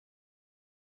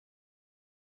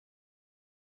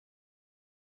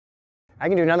I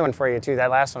can do another one for you too.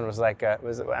 That last one was like,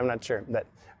 I'm not sure. But,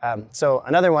 so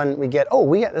another one we get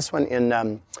this one in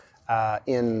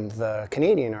the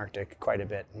Canadian Arctic quite a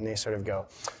bit. And they sort of go.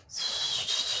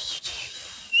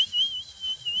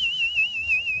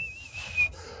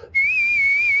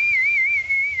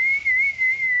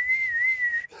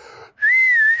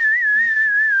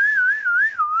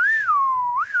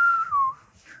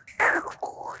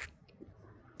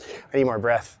 I need more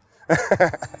breath.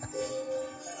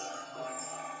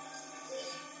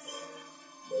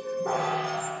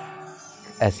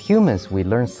 As humans, we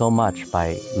learn so much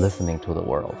by listening to the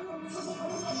world.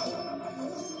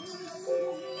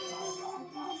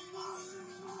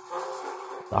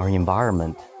 Our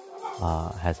environment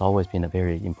has always been a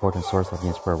very important source of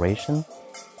inspiration,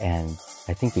 and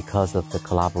I think because of the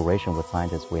collaboration with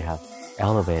scientists, we have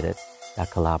elevated that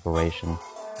collaboration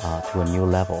to a new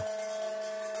level.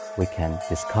 We can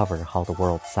discover how the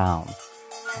world sounds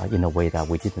in a way that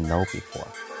we didn't know before.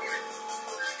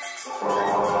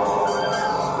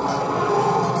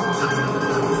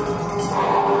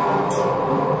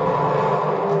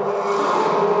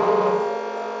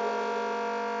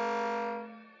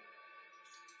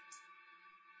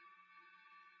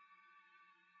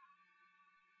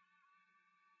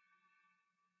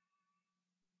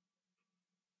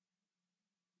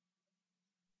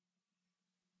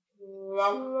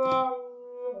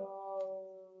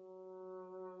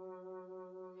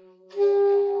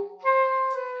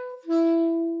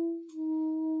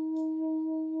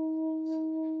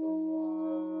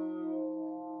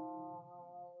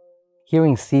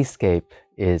 Hearing Seascape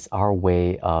is our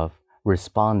way of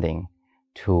responding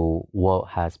to what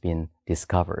has been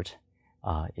discovered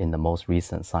in the most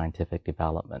recent scientific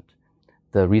development.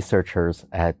 The researchers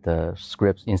at the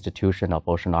Scripps Institution of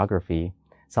Oceanography,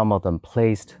 some of them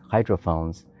placed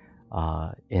hydrophones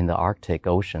in the Arctic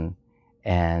Ocean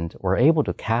and were able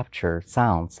to capture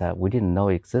sounds that we didn't know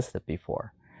existed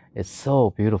before. It's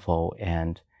so beautiful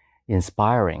and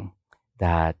inspiring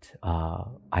that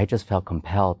I just felt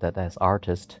compelled that as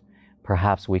artists,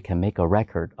 perhaps we can make a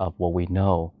record of what we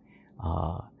know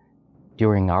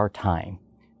during our time.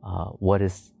 What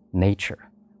is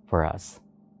nature for us?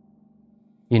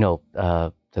 You know,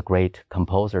 the great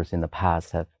composers in the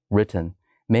past have written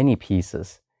many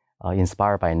pieces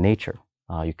inspired by nature.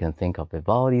 You can think of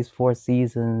Vivaldi's Four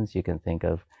Seasons, you can think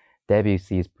of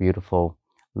Debussy's beautiful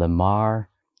Le Mar,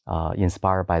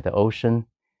 inspired by the ocean.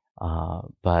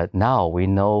 But now we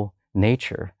know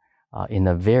nature in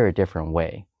a very different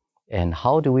way. And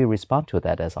how do we respond to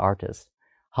that as artists?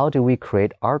 How do we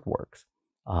create artworks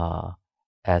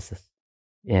as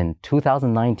in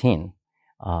 2019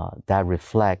 that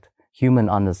reflect human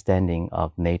understanding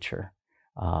of nature?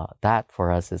 That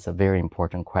for us is a very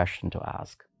important question to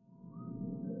ask.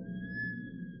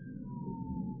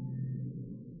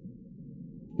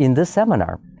 In this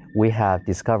seminar, we have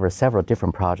discovered several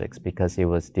different projects because it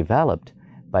was developed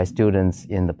by students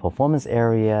in the performance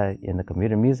area, in the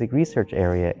computer music research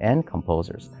area, and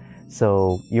composers.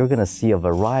 So you're going to see a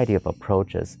variety of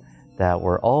approaches that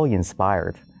were all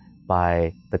inspired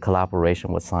by the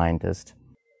collaboration with scientists.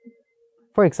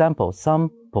 For example, some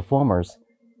performers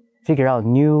figure out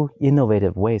new,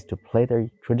 innovative ways to play their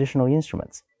traditional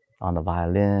instruments on the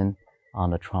violin,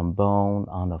 on the trombone,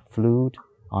 on the flute,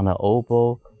 on the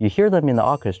oboe. You hear them in the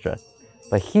orchestra.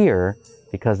 But here,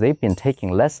 because they've been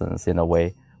taking lessons in a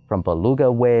way from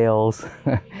beluga whales,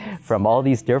 from all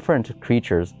these different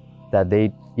creatures, that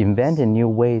they invented new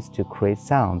ways to create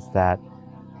sounds that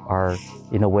are,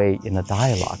 in a way, in a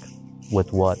dialogue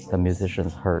with what the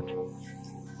musicians heard.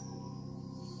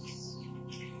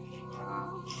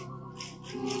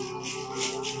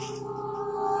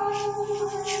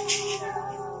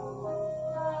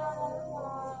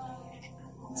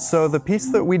 So the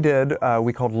piece that we did,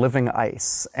 we called Living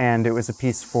Ice, and it was a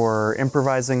piece for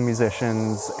improvising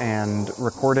musicians and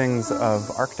recordings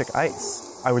of Arctic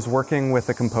ice. I was working with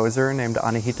a composer named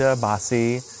Anahita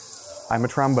Basi. I'm a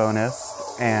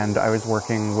trombonist, and I was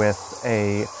working with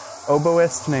a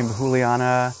oboist named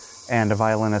Juliana and a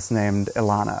violinist named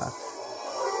Ilana.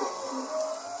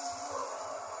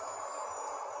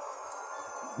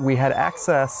 We had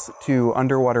access to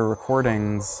underwater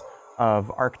recordings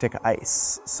of Arctic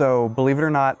ice. So believe it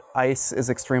or not, ice is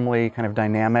extremely kind of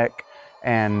dynamic,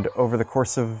 and over the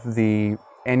course of the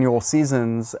annual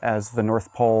seasons, as the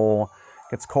North Pole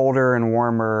gets colder and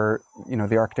warmer, you know,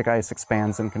 the Arctic ice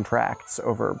expands and contracts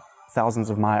over thousands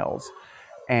of miles.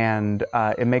 And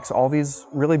it makes all these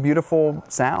really beautiful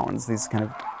sounds, these kind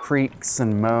of creaks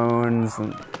and moans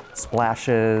and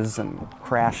splashes and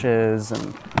crashes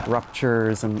and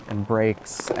ruptures and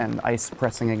breaks and ice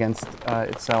pressing against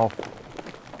itself.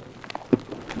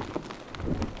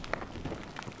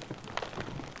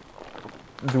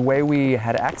 the way we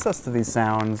had access to these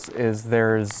sounds is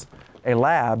there's a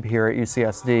lab here at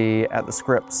UCSD at the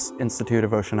Scripps Institute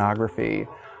of Oceanography.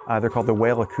 They're called the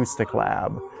Whale Acoustic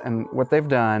Lab. And what they've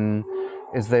done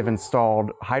is they've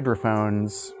installed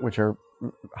hydrophones, which are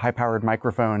high-powered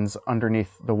microphones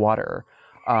underneath the water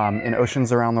in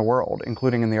oceans around the world,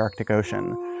 including in the Arctic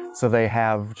Ocean. So they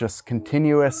have just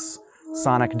continuous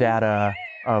sonic data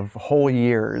of whole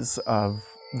years of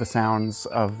the sounds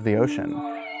of the ocean.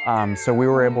 So we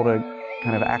were able to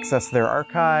kind of access their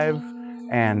archive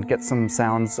and get some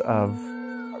sounds of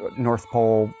North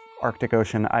Pole Arctic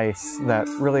Ocean ice that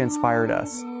really inspired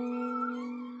us.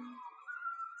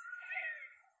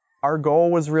 Our goal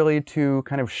was really to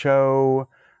kind of show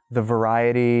the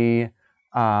variety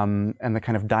and the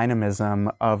kind of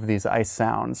dynamism of these ice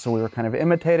sounds. So we were kind of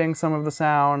imitating some of the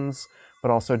sounds, but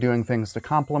also doing things to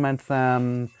complement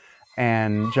them,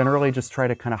 and generally just try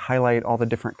to kind of highlight all the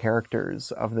different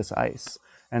characters of this ice.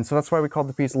 And so that's why we called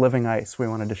the piece Living Ice. We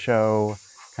wanted to show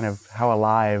kind of how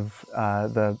alive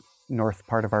the north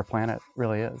part of our planet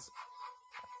really is.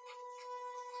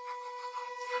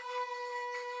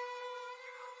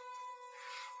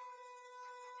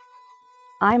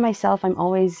 I myself, I'm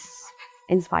always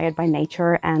inspired by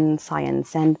nature and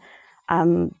science, and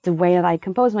the way that I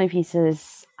compose my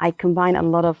pieces, I combine a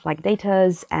lot of like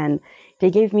datas, and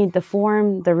they gave me the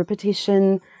form, the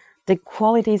repetition, the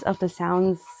qualities of the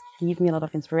sounds give me a lot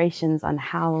of inspirations on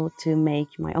how to make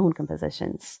my own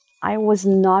compositions. I was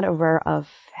not aware of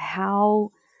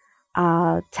how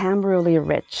timbrally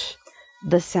rich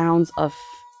the sounds of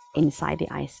inside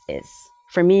the ice is.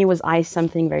 For me, was ice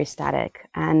something very static,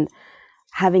 and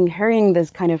hearing this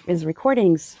kind of his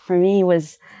recordings for me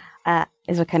was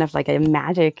is a kind of like a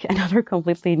magic, another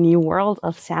completely new world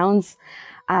of sounds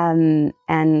and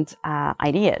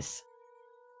ideas.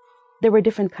 There were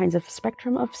different kinds of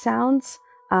spectrum of sounds,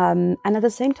 and at the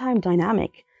same time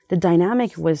dynamic. The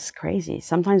dynamic was crazy.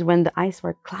 Sometimes when the ice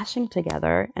were clashing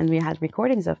together, and we had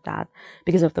recordings of that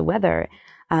because of the weather,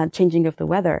 changing of the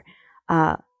weather,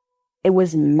 it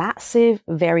was massive,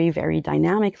 very, very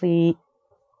dynamically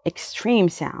extreme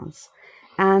sounds.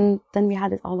 And then we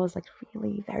had all those like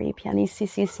really very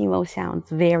pianissimo sounds,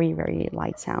 very, very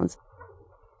light sounds.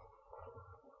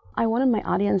 I wanted my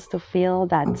audience to feel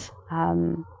that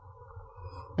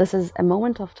this is a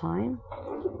moment of time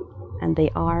and they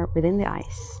are within the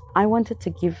ice. I wanted to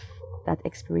give that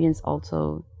experience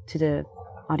also to the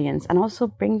audience and also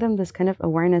bring them this kind of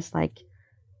awareness, like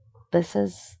this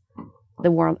is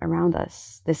the world around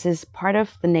us. This is part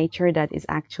of the nature that is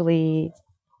actually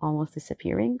almost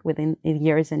disappearing within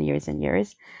years and years and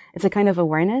years. It's a kind of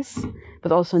awareness,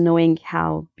 but also knowing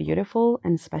how beautiful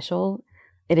and special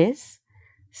it is.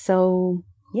 So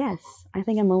yes, I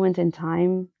think a moment in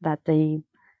time that they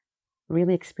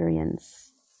really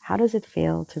experience. How does it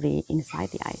feel to be inside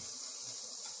the ice?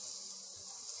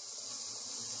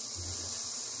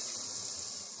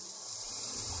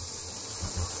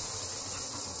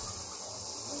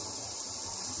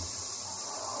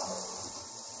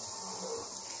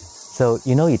 So,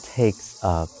 it takes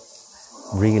a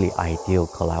really ideal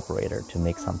collaborator to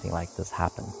make something like this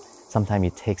happen. Sometimes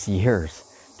it takes years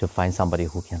to find somebody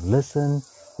who can listen,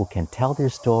 who can tell their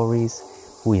stories,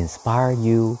 who inspire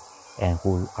you, and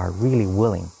who are really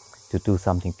willing to do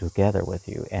something together with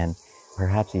you. And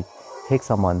perhaps it takes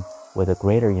someone with a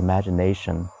greater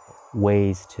imagination,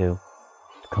 ways to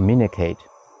communicate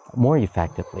more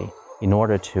effectively in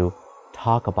order to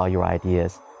talk about your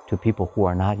ideas to people who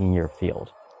are not in your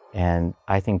field. And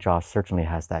I think Josh certainly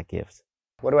has that gift.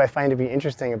 What do I find to be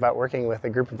interesting about working with a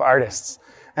group of artists?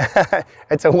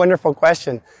 It's a wonderful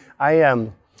question. I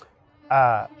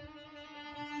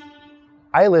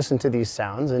listen to these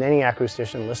sounds, and any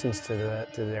acoustician listens to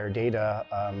their data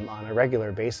on a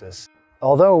regular basis.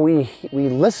 Although we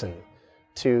listen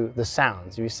to the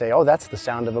sounds, we say, oh, that's the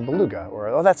sound of a beluga, or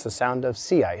oh, that's the sound of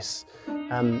sea ice.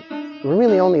 We're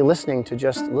really only listening to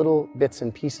just little bits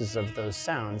and pieces of those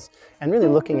sounds and really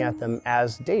looking at them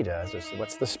as data.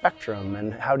 What's the spectrum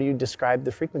and how do you describe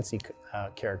the frequency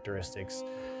characteristics?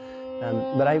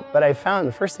 But I found,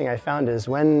 the first thing I found is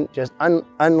when just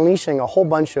unleashing a whole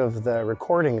bunch of the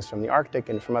recordings from the Arctic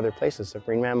and from other places of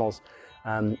marine mammals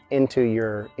into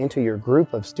your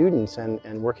group of students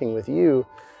and working with you,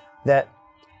 that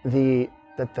the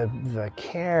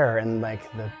care and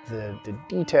like the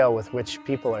detail with which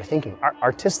people are thinking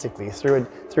artistically through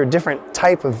a different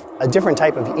type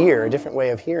of ear, a different way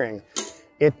of hearing,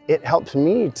 it helps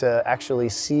me to actually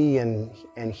see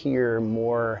and hear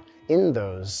more in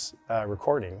those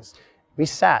recordings.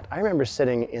 I remember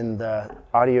sitting in the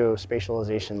audio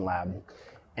spatialization lab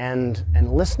and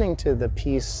listening to the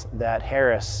piece that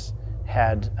Harris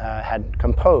had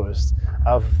composed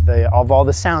of all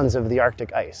the sounds of the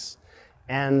Arctic ice,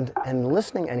 and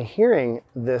listening and hearing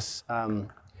this,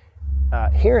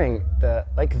 hearing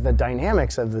the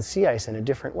dynamics of the sea ice in a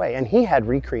different way, and he had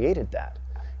recreated that.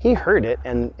 He heard it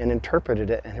and interpreted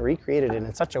it and recreated it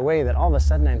in such a way that all of a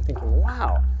sudden I'm thinking,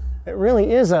 wow, it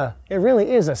really is a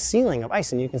ceiling of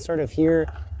ice, and you can sort of hear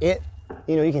it.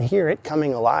 You can hear it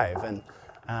coming alive, and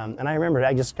I remember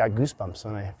I just got goosebumps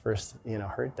when I first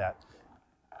heard that.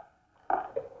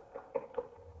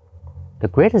 The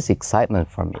greatest excitement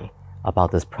for me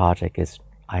about this project is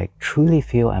I truly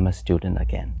feel I'm a student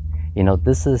again.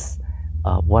 This is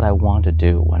what I want to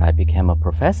do when I became a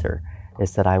professor,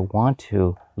 is that I want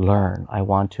to learn, I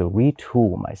want to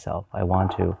retool myself, I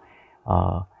want to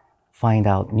find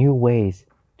out new ways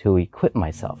to equip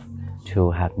myself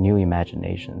to have new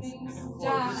imaginations.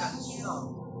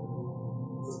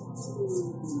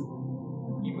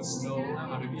 You must know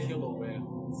how to kill a whale.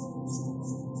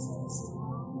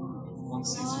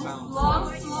 Once he's found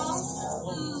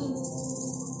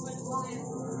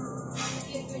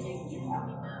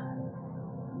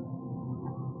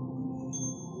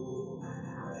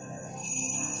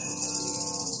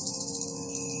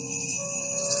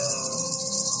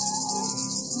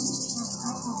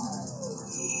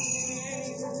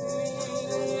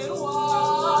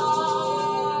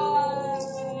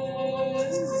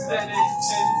that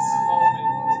intense moment.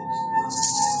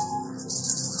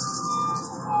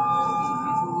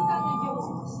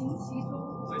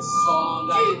 I saw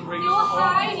that great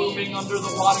form moving under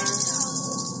the water,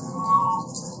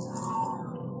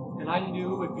 and I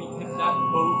knew if he hit that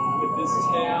boat with his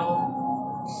tail,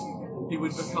 he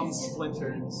would become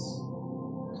splinters,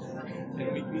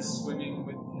 and we'd be swimming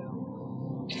with him.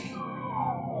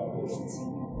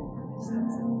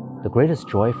 The greatest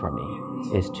joy for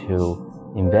me is to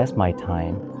invest my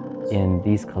time in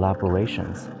these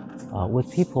collaborations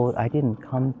with people I didn't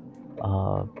come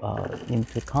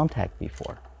into contact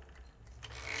before.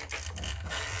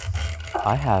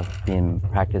 I have been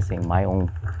practicing my own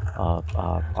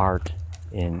art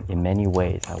in many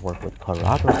ways. I work with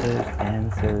choreographers,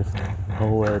 dancers,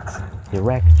 poets,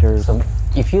 directors. So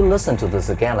if you listen to this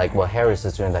again, like what Harris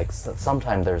is doing, like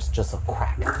sometimes there's just a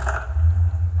crack,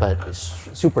 but it's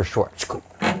super short.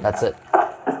 That's it.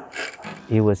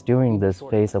 It was during this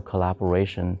phase of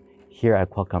collaboration here at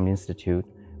Qualcomm Institute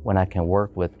when I can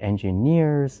work with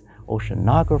engineers,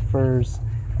 oceanographers,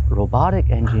 robotic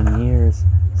engineers,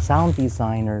 sound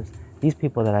designers, these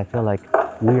people that I feel like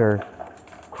we are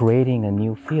creating a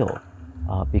new field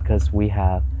because we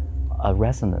have a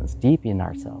resonance deep in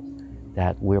ourselves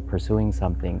that we're pursuing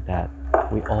something that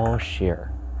we all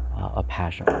share a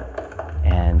passion with.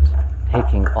 And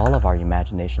taking all of our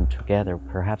imagination together,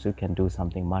 perhaps we can do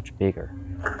something much bigger.